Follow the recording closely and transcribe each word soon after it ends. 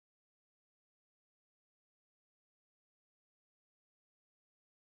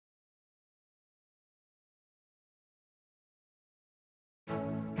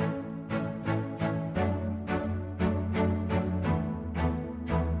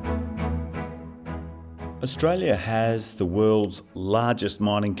Australia has the world's largest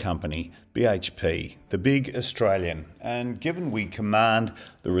mining company, BHP, the big Australian, and given we command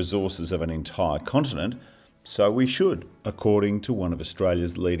the resources of an entire continent, so we should, according to one of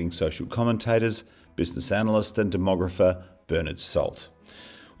Australia's leading social commentators, business analyst and demographer, Bernard Salt.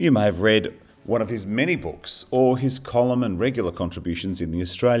 You may have read one of his many books or his column and regular contributions in The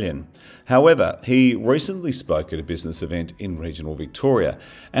Australian. However, he recently spoke at a business event in regional Victoria,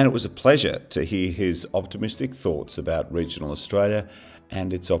 and it was a pleasure to hear his optimistic thoughts about regional Australia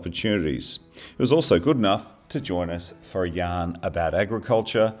and its opportunities. He was also good enough to join us for a yarn about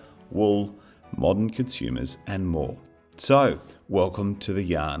agriculture, wool, modern consumers and more. So, welcome to The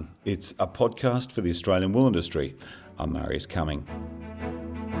Yarn. It's a podcast for the Australian wool industry. I'm Marius Cumming.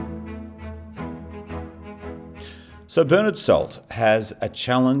 So Bernard Salt has a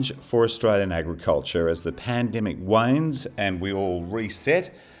challenge for Australian agriculture as the pandemic wanes and we all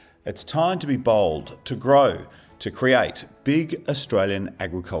reset. It's time to be bold, to grow, to create big Australian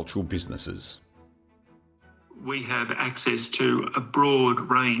agricultural businesses. We have access to a broad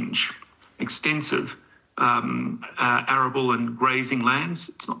range, extensive arable and grazing lands.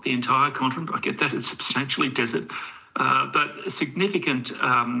 It's not the entire continent, I get that, it's substantially desert, but significant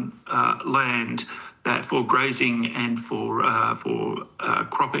land that for grazing and for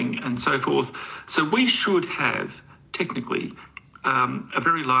cropping and so forth. So we should have, technically, a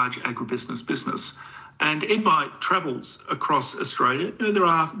very large agribusiness business. And in my travels across Australia, there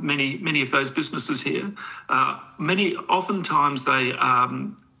are many of those businesses here. Oftentimes they are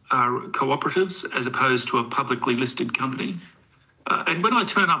cooperatives as opposed to a publicly listed company. And when I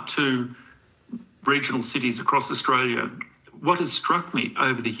turn up to regional cities across Australia, what has struck me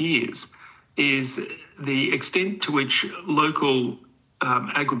over the years is the extent to which local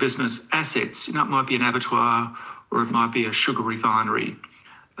agribusiness assets, it might be an abattoir or it might be a sugar refinery,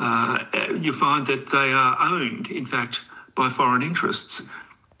 you find that they are owned, in fact, by foreign interests,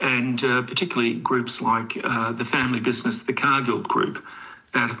 and particularly groups like the family business, the Cargill Group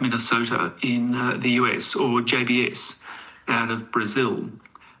out of Minnesota in the US, or JBS out of Brazil,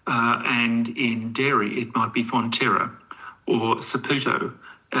 and in dairy it might be Fonterra or Saputo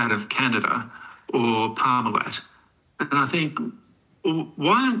out of Canada, or Parmalat. And I think,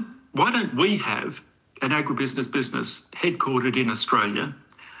 why don't we have an agribusiness business headquartered in Australia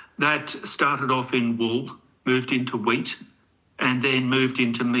that started off in wool, moved into wheat, and then moved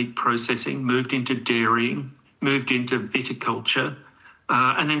into meat processing, moved into dairying, moved into viticulture,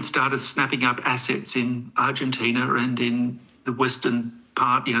 and then started snapping up assets in Argentina and in the western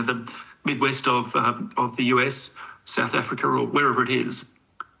part, the Midwest of the US, South Africa, or wherever it is.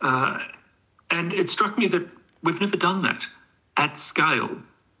 And it struck me that we've never done that at scale.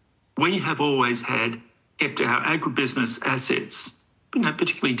 We have always kept our agribusiness assets,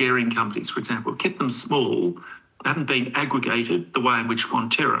 particularly dairying companies, for example, kept them small, haven't been aggregated the way in which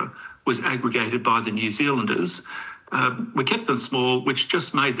Fonterra was aggregated by the New Zealanders. We kept them small, which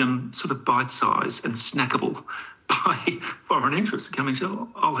just made them sort of bite-sized and snackable by foreign interests coming to,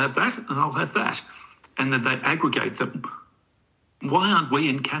 I'll have that and I'll have that. And then they aggregate them. Why aren't we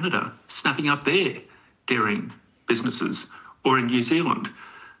in Canada snapping up their dairying businesses, or in New Zealand?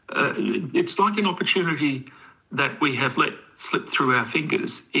 It's like an opportunity that we have let slip through our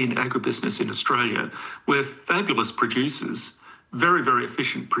fingers in agribusiness in Australia. We're fabulous producers, very, very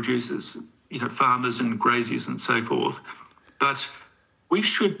efficient producers, farmers and graziers and so forth. But we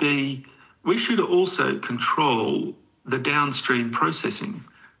should also control the downstream processing.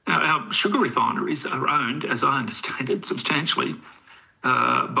 Now, our sugar refineries are owned, as I understand it, substantially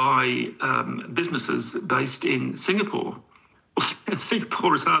by businesses based in Singapore. Well,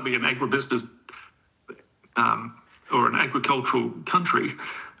 Singapore is hardly an agribusiness or an agricultural country,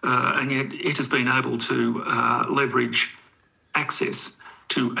 and yet it has been able to leverage access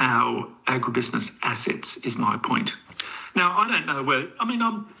to our agribusiness assets, is my point. Now, I don't know where.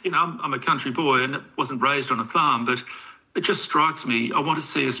 I'm a country boy and wasn't raised on a farm, but it just strikes me, I want to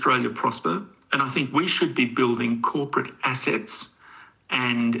see Australia prosper, and I think we should be building corporate assets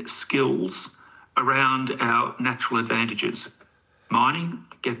and skills around our natural advantages. Mining,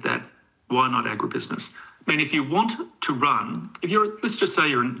 get that. Why not agribusiness? If you want to run, let's just say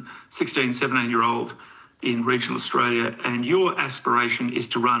you're a 16, 17-year-old in regional Australia and your aspiration is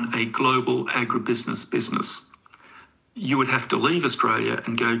to run a global agribusiness business, you would have to leave Australia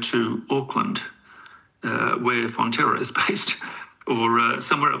and go to Auckland, where Fonterra is based, or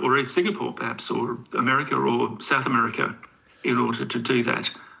somewhere, or in Singapore perhaps, or America or South America, in order to do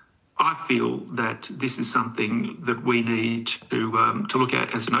that. I feel that this is something that we need to look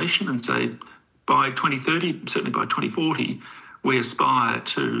at as a nation and say, by 2030, certainly by 2040, we aspire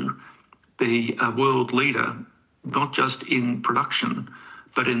to be a world leader, not just in production,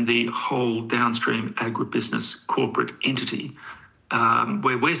 but in the whole downstream agribusiness corporate entity,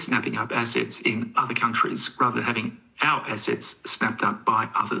 where we're snapping up assets in other countries rather than having our assets snapped up by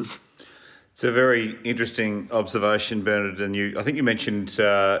others. It's a very interesting observation, Bernard, and I think you mentioned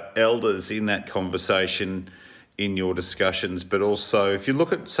elders in that conversation in your discussions, but also if you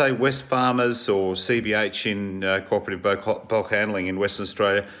look at, say, Wesfarmers or CBH in cooperative bulk handling in Western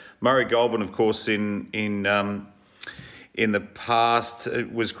Australia, Murray Goulburn, of course, in the past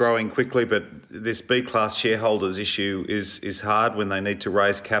it was growing quickly, but this B-class shareholders issue is hard when they need to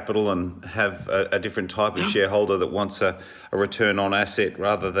raise capital and have a different type of shareholder that wants a return on asset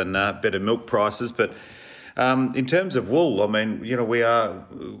rather than better milk prices. But in terms of wool, I mean, we are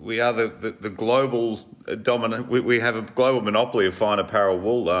the global dominant. We have a global monopoly of fine apparel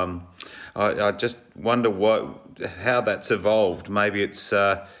wool. I just wonder how that's evolved. Maybe it's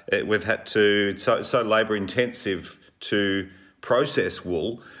we've had to so labour intensive to process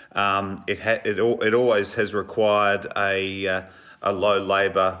wool. It always has required a low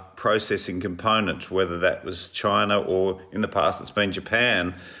labour processing component, whether that was China or in the past it's been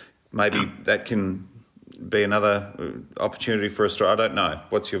Japan. Maybe that can be another opportunity for Australia. I don't know.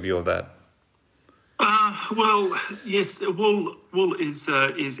 What's your view of that? Well, yes, wool is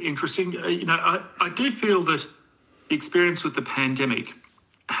interesting. I do feel that the experience with the pandemic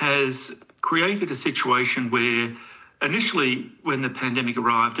has created a situation where initially, when the pandemic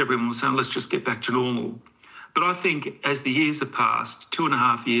arrived, everyone was saying, let's just get back to normal. But I think as the years have passed,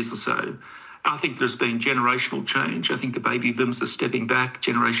 2.5 years or so, I think there's been generational change. I think the baby boomers are stepping back,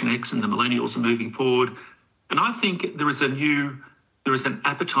 Generation X and the millennials are moving forward. And I think there is an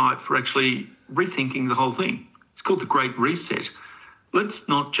appetite for actually rethinking the whole thing. It's called the Great Reset. Let's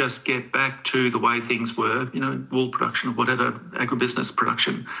not just get back to the way things were, wool production or whatever, agribusiness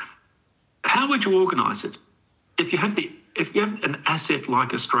production. How would you organise it? If you have an asset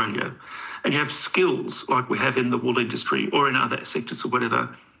like Australia and you have skills like we have in the wool industry or in other sectors or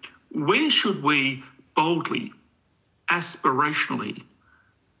whatever, where should we boldly, aspirationally,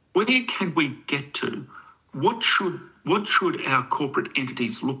 where can we get to? What should our corporate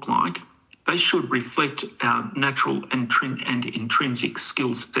entities look like? They should reflect our natural and intrinsic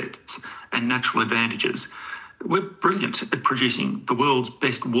skill sets and natural advantages. We're brilliant at producing the world's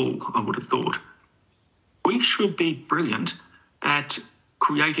best wool, I would have thought. We should be brilliant at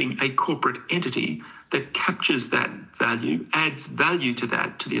creating a corporate entity that captures that value, adds value to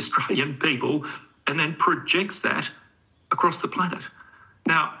that, to the Australian people, and then projects that across the planet.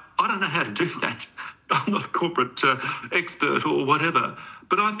 Now, I don't know how to do that. I'm not a corporate expert or whatever,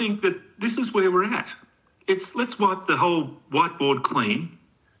 but I think that this is where we're at. Let's wipe the whole whiteboard clean,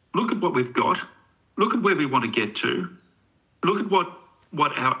 look at what we've got, look at where we want to get to, look at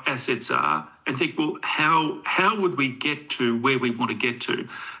what our assets are, and think, well, how would we get to where we want to get to?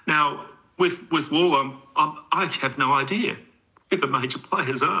 Now, with wool, I have no idea who the major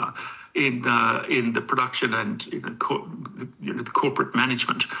players are in the production and the corporate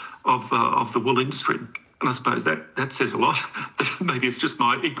management of the wool industry. And I suppose that says a lot. Maybe it's just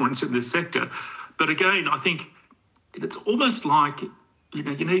my ignorance in this sector. But again, I think it's almost like you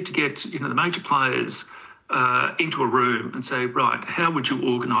need to get the major players into a room and say, right, how would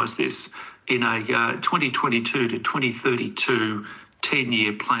you organise this in a 2022 to 2032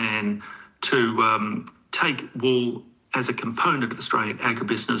 10-year plan to take wool as a component of Australian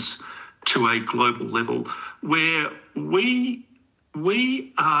agribusiness to a global level, where we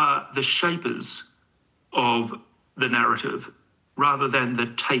are the shapers of the narrative rather than the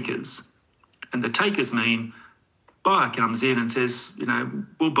takers. And the takers mean buyer comes in and says,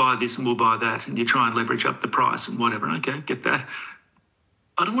 we'll buy this and we'll buy that, and you try and leverage up the price and whatever. Okay, get that.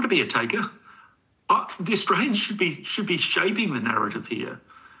 I don't want to be a taker. The Australians should be shaping the narrative here.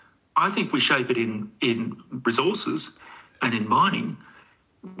 I think we shape it in resources and in mining.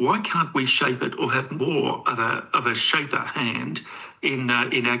 Why can't we shape it or have more of a shaper hand in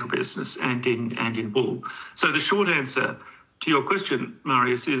agribusiness and in wool? So the short answer to your question,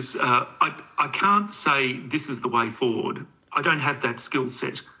 Marius, is I can't say this is the way forward. I don't have that skill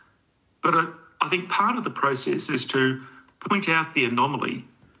set. But I think part of the process is to point out the anomaly,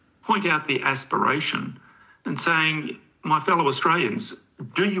 point out the aspiration, and saying, my fellow Australians,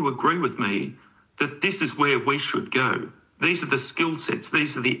 do you agree with me that this is where we should go? These are the skill sets,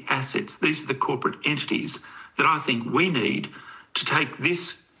 these are the assets, these are the corporate entities that I think we need to take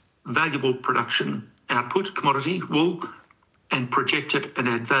this valuable production output, commodity, wool, and project it and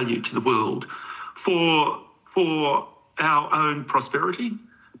add value to the world for our own prosperity,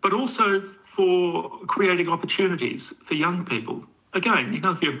 but also for creating opportunities for young people. Again,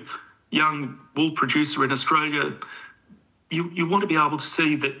 if young wool producer in Australia, you want to be able to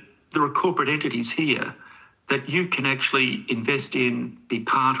see that there are corporate entities here that you can actually invest in, be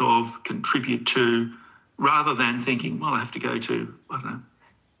part of, contribute to, rather than thinking, well, I have to go to, I don't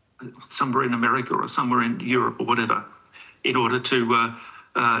know, somewhere in America or somewhere in Europe or whatever, in order to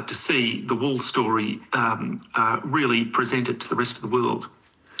see the wool story really presented to the rest of the world.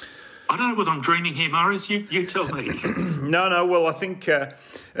 I don't know whether I'm dreaming here, Marius. You tell me. No. Well, I think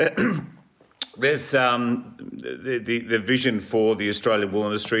there's the vision for the Australian wool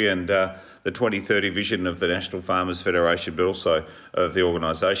industry and the 2030 vision of the National Farmers Federation, but also of the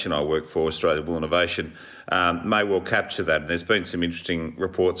organisation I work for, Australian Wool Innovation, may well capture that. And there's been some interesting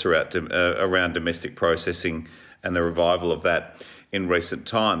reports around domestic processing and the revival of that in recent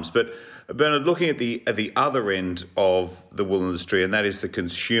times. But Bernard, looking at the other end of the wool industry, and that is the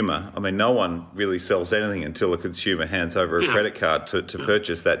consumer. I mean, no one really sells anything until a consumer hands over a credit card to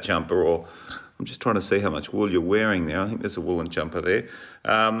purchase that jumper. Or I'm just trying to see how much wool you're wearing there. I think there's a woolen jumper there.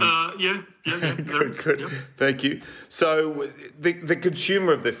 Yeah. Good. Yep. Thank you. So the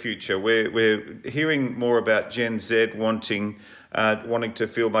consumer of the future, we're hearing more about Gen Z wanting to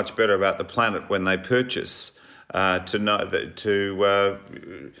feel much better about the planet when they purchase, to know that to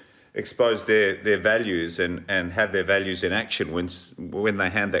expose their values and have their values in action when they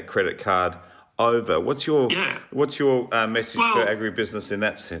hand that credit card over. What's your message for agribusiness in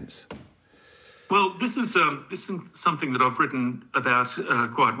that sense? Well, this is something that I've written about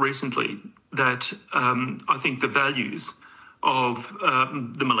quite recently, that I think the values of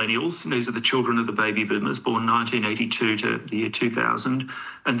the millennials, these are the children of the baby boomers born 1982 to the year 2000,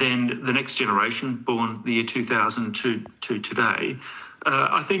 and then the next generation born the year 2000 to today.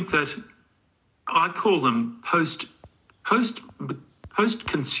 I think that I call them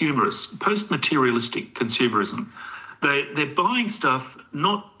post-consumerist, post-materialistic consumerism. They're buying stuff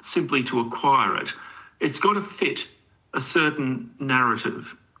not simply to acquire it. It's got to fit a certain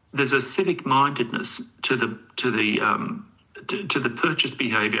narrative. There's a civic mindedness to the purchase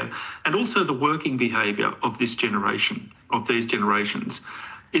behaviour and also the working behaviour of this generation, of these generations.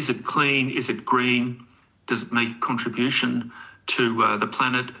 Is it clean? Is it green? Does it make a contribution to the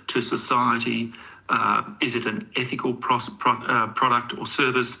planet, to society? Is it an ethical product or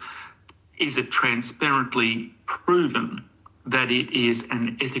service? Is it transparently proven that it is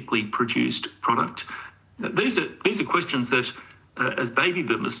an ethically produced product? These are questions that, as baby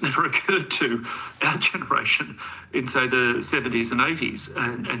boomers, never occurred to our generation in, say, the 70s and 80s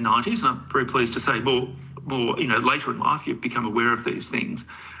and 90s. And I'm very pleased to say more later in life you've become aware of these things.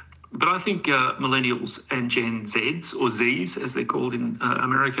 But I think millennials and Gen Zs, or Zs as they're called in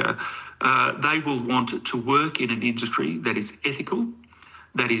America, they will want to work in an industry that is ethical,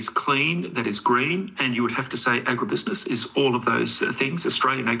 that is clean, that is green, and you would have to say agribusiness is all of those things,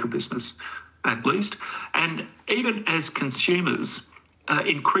 Australian agribusiness at least. And even as consumers,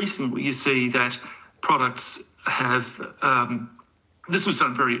 increasingly you see that products have, this was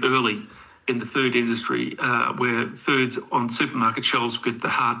done very early in the food industry, where foods on supermarket shelves get the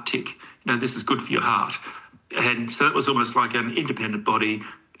heart tick, this is good for your heart. And so that was almost like an independent body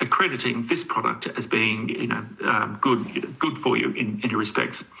accrediting this product as being, good for you in many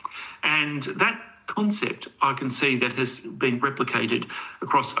respects. And that concept, I can see that has been replicated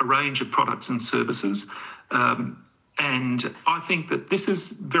across a range of products and services. And I think that this is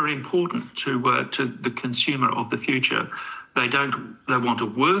very important to the consumer of the future. They want to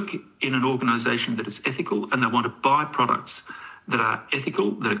work in an organisation that is ethical, and they want to buy products that are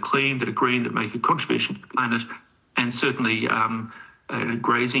ethical, that are clean, that are green, that make a contribution to the planet, and certainly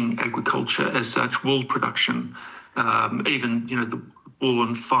grazing agriculture as such, wool production, even the wool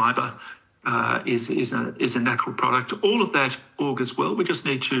and fibre is a natural product. All of that augurs well. We just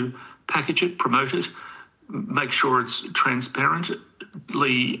need to package it, promote it, make sure it's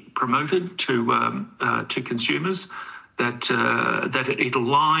transparently promoted to consumers. That it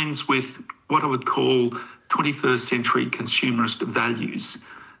aligns with what I would call 21st century consumerist values,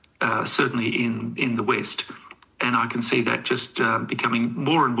 certainly in the West. And I can see that just becoming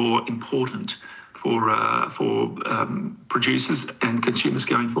more and more important for producers and consumers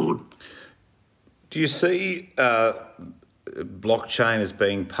going forward. Do you see blockchain as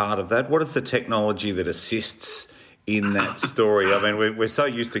being part of that? What is the technology that assists in that story? I mean, we're so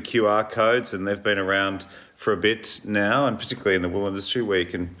used to QR codes, and they've been around for a bit now, and particularly in the wool industry, where you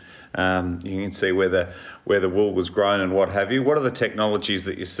can see where the wool was grown and what have you. What are the technologies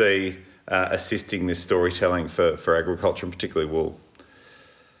that you see assisting this storytelling for agriculture, and particularly wool?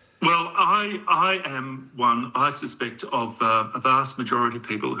 Well, I am one, I suspect, of a vast majority of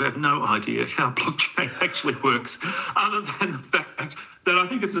people who have no idea how blockchain actually works, other than the fact that I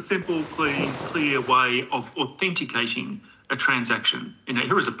think it's a simple, clear way of authenticating a transaction.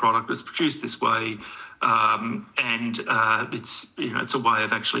 Here is a product that's produced this way, and it's a way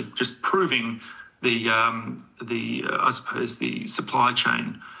of actually just proving the supply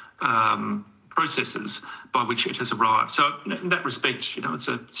chain processes by which it has arrived. So in that respect, it's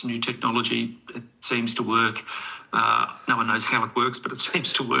a new technology. It seems to work. No one knows how it works, but it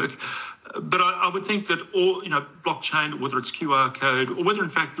seems to work. But I would think that all, blockchain, whether it's QR code, or whether in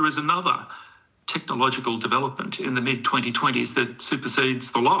fact there is another technological development in the mid-2020s that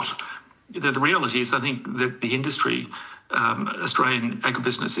supersedes the lot. The reality is, I think that the industry, Australian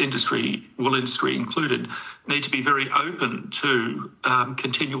agribusiness industry, wool industry included, need to be very open to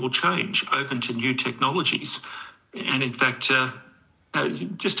continual change, open to new technologies. And in fact,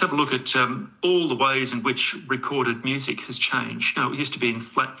 just have a look at all the ways in which recorded music has changed. It used to be in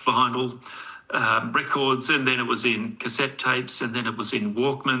flat vinyl records, and then it was in cassette tapes, and then it was in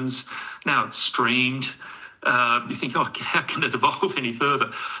Walkmans. Now it's streamed. You think, how can it evolve any further?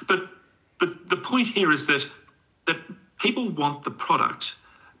 But the point here is that people want the product,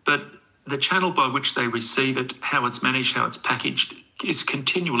 but the channel by which they receive it, how it's managed, how it's packaged, is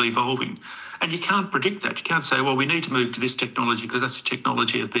continually evolving. And you can't predict that. You can't say, well, we need to move to this technology because that's the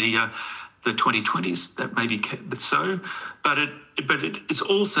technology of the 2020s. That may be so, but it is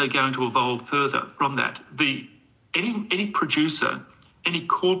also going to evolve further from that. Any producer, any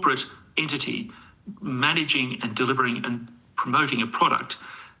corporate entity managing and delivering and promoting a product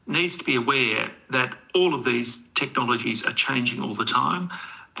needs to be aware that all of these technologies are changing all the time.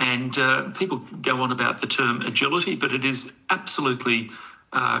 And people go on about the term agility, but it is absolutely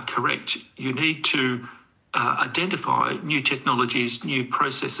correct. You need to identify new technologies, new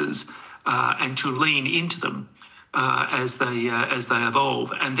processes, and to lean into them as they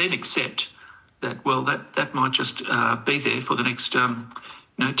evolve, and then accept that, well, that might just be there for the next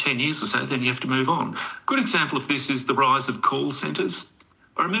 10 years or so. Then you have to move on. Good example of this is the rise of call centres.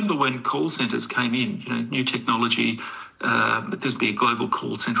 I remember when call centres came in, new technology. There'd be a global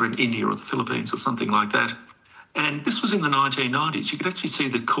call centre in India or the Philippines or something like that. And this was in the 1990s. You could actually see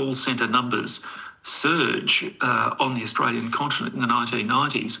the call centre numbers surge on the Australian continent in the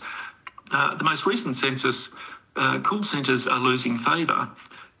 1990s. The most recent census, call centres are losing favour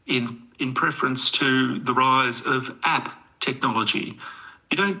in preference to the rise of app technology.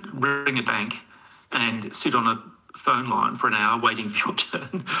 You don't ring a bank and sit on a phone line for an hour waiting for your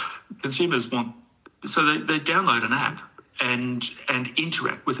turn. Consumers so they download an app and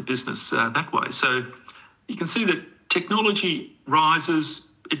interact with the business that way. So you can see that technology rises,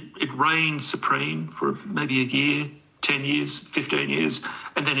 it reigns supreme for maybe a year, 10 years, 15 years,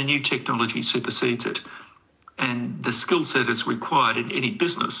 and then a new technology supersedes it. And the skill set that's required in any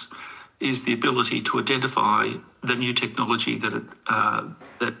business is the ability to identify the new technology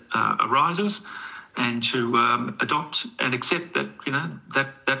that arises, and to adopt and accept that,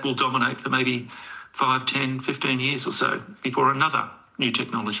 that will dominate for maybe 5, 10, 15 years or so before another new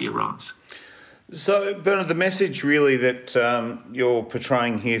technology arrives. So, Bernard, the message really that you're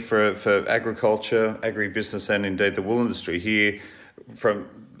portraying here for agriculture, agribusiness, and indeed the wool industry here,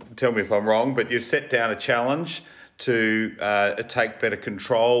 tell me if I'm wrong, but you've set down a challenge to take better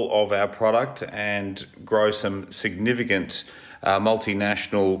control of our product and grow some significant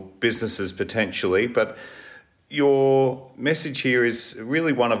multinational businesses potentially. But your message here is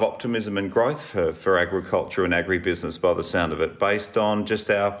really one of optimism and growth for agriculture and agribusiness, by the sound of it, based on just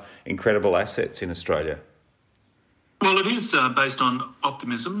our incredible assets in Australia. Well, it is based on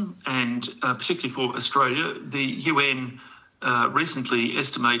optimism, and particularly for Australia. The UN recently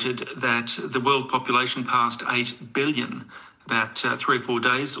estimated that the world population passed 8 billion about 3 or 4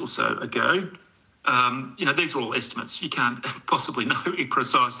 days or so ago. These are all estimates. You can't possibly know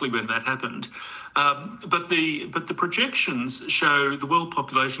precisely when that happened. But the projections show the world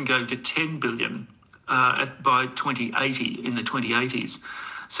population going to 10 billion by 2080, in the 2080s.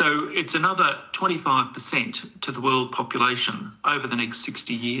 So it's another 25% to the world population over the next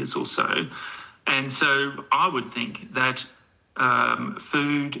 60 years or so. And so I would think that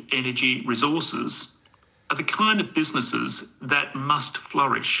food, energy, resources are the kind of businesses that must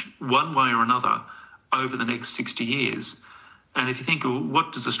flourish one way or another over the next 60 years. And if you think of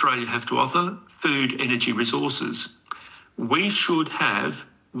what does Australia have to offer? Food, energy, resources. We should have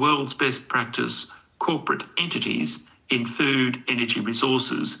world's best practice corporate entities in food, energy,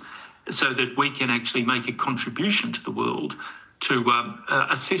 resources, so that we can actually make a contribution to the world to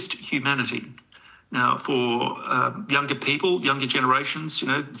assist humanity. Now, for younger people, younger generations,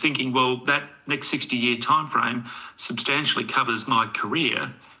 thinking, well, that next 60-year time frame substantially covers my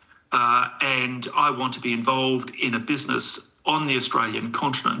career, and I want to be involved in a business on the Australian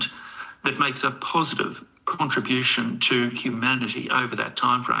continent that makes a positive contribution to humanity over that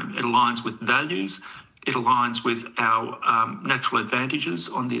timeframe. It aligns with values, it aligns with our natural advantages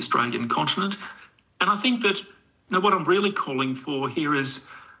on the Australian continent. And I think that what I'm really calling for here is,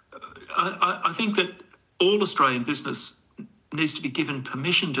 I think that all Australian business needs to be given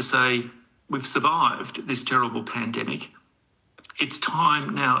permission to say, we've survived this terrible pandemic. It's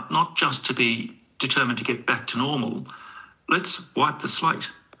time now not just to be determined to get back to normal. Let's wipe the slate.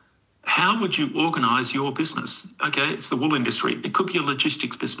 How would you organise your business? Okay, it's the wool industry. It could be a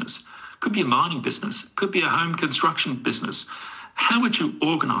logistics business. It could be a mining business. It could be a home construction business. How would you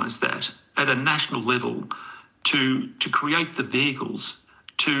organise that at a national level to create the vehicles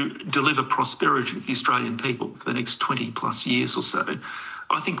to deliver prosperity to the Australian people for the next 20 plus years or so?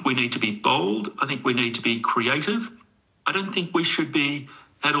 I think we need to be bold. I think we need to be creative. I don't think we should be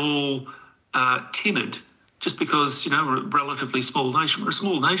at all timid just because, we're a relatively small nation. We're a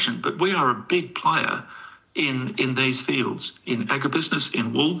small nation, but we are a big player in these fields, in agribusiness,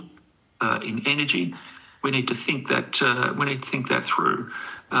 in wool, in energy. We need to think that through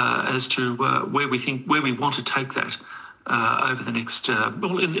as to where we want to take that over the next,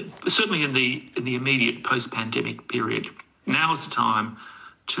 certainly in the immediate post-pandemic period. Now is the time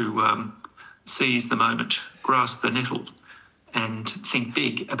to seize the moment, grasp the nettle, and think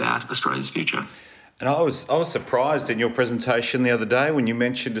big about Australia's future. And I was surprised in your presentation the other day when you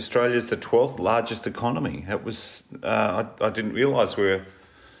mentioned Australia's the 12th largest economy. It was I didn't realise we were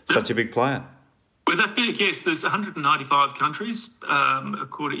such a big player. We're that big, yes. There's 195 countries.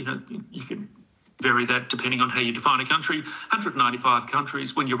 According, you can vary that depending on how you define a country. 195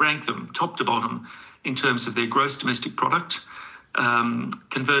 countries. When you rank them top to bottom in terms of their gross domestic product,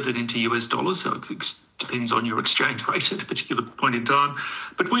 converted into US dollars, so it depends on your exchange rate at a particular point in time.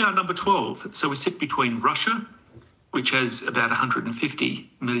 But we are number 12. So we sit between Russia, which has about 150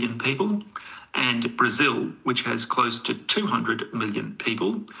 million people, and Brazil, which has close to 200 million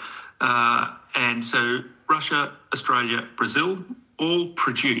people. And so Russia, Australia, Brazil all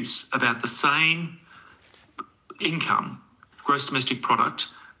produce about the same income, gross domestic product,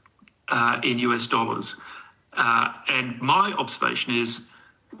 in US dollars. And my observation is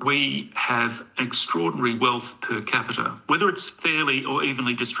we have extraordinary wealth per capita. Whether it's fairly or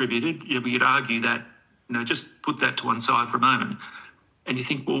evenly distributed, we could argue that, just put that to one side for a moment. And you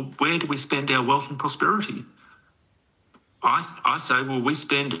think, well, where do we spend our wealth and prosperity? I say, well, we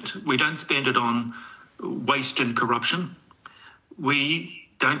spend it. We don't spend it on waste and corruption. We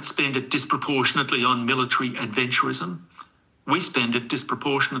don't spend it disproportionately on military adventurism. We spend it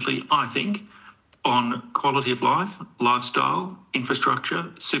disproportionately, I think, on quality of life, lifestyle,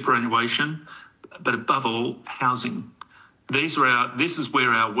 infrastructure, superannuation, but above all, housing. This is where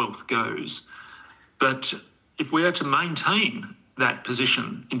our wealth goes. But if we are to maintain that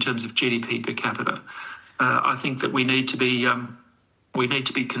position in terms of GDP per capita, I think that we need to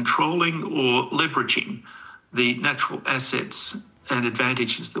be controlling or leveraging the natural assets and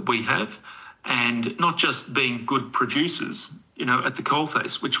advantages that we have, and not just being good producers, at the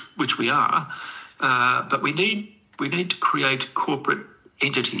coalface, which we are. But we need to create corporate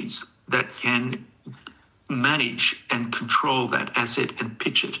entities that can manage and control that asset and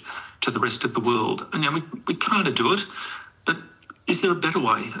pitch it to the rest of the world. And we kind of do it, but is there a better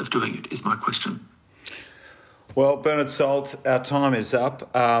way of doing it, is my question. Well, Bernard Salt, our time is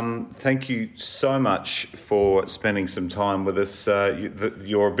up. Thank you so much for spending some time with us.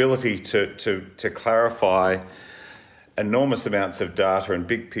 Your ability to clarify enormous amounts of data and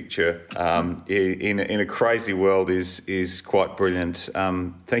big picture in a crazy world is quite brilliant.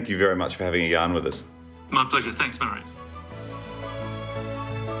 Thank you very much for having a yarn with us. My pleasure. Thanks, Marius.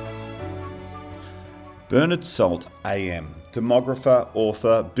 Bernard Salt AM, demographer,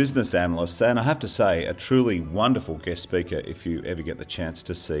 author, business analyst, and I have to say, a truly wonderful guest speaker if you ever get the chance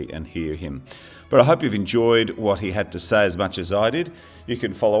to see and hear him. But I hope you've enjoyed what he had to say as much as I did. You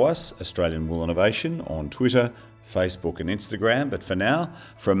can follow us, Australian Wool Innovation, on Twitter, Facebook and Instagram. But for now,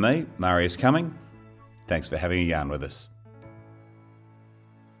 from me, Marius Cumming, thanks for having a yarn with us.